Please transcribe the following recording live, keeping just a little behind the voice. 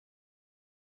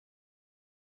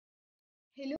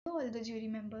Hello, all the jury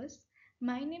members.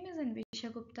 My name is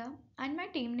Anvesha Gupta and my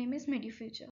team name is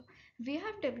MediFuture. We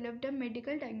have developed a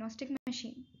medical diagnostic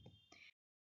machine.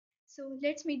 So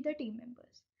let's meet the team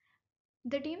members.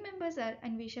 The team members are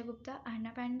Anvesha Gupta,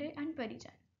 Aarna Pandey, and Pari.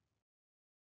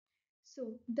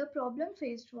 So the problem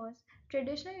faced was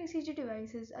traditional ECG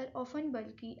devices are often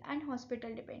bulky and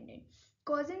hospital dependent,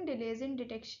 causing delays in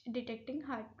detecting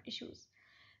heart issues.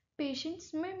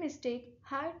 Patients may mistake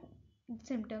heart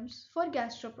symptoms for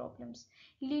gastro problems,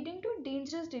 leading to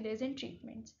dangerous delays in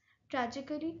treatments.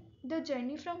 Tragically, the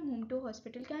journey from home to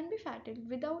hospital can be fatal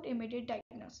without immediate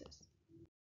diagnosis.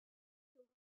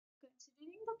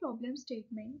 Considering the problem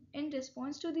statement, in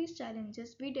response to these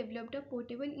challenges, we developed a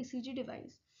portable ECG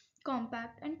device,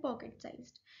 compact and pocket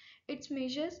sized. It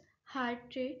measures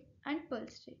heart rate and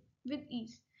pulse rate with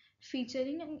ease,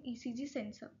 featuring an ECG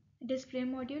sensor, display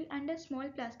module, and a small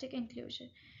plastic enclosure.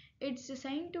 It's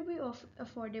designed to be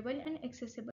affordable and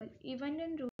accessible even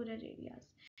in rural areas,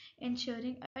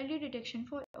 ensuring early detection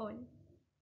for all.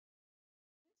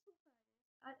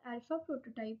 Our alpha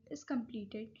prototype is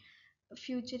completed,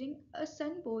 featuring a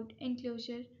sunboard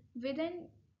enclosure with an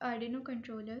Arduino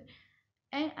controller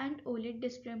and OLED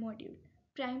display module.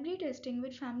 Primary testing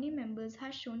with family members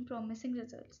has shown promising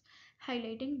results,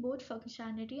 highlighting both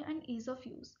functionality and ease of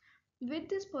use. With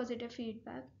this positive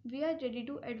feedback, we are ready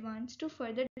to advance to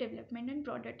further development and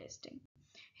broader testing.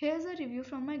 Here's a review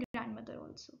from my grandmother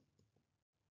also.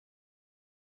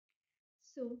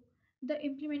 So, the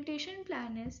implementation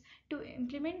plan is to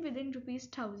implement within rupees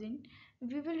 1000.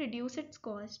 We will reduce its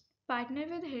cost, partner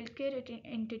with healthcare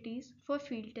entities for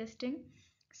field testing,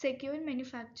 secure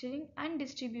manufacturing and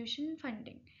distribution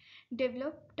funding,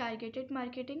 develop targeted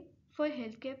marketing for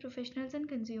healthcare professionals and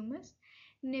consumers,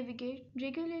 navigate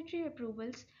regulatory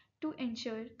approvals to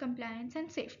ensure compliance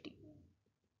and safety.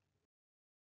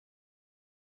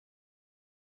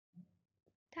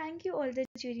 Thank you all the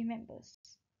jury members.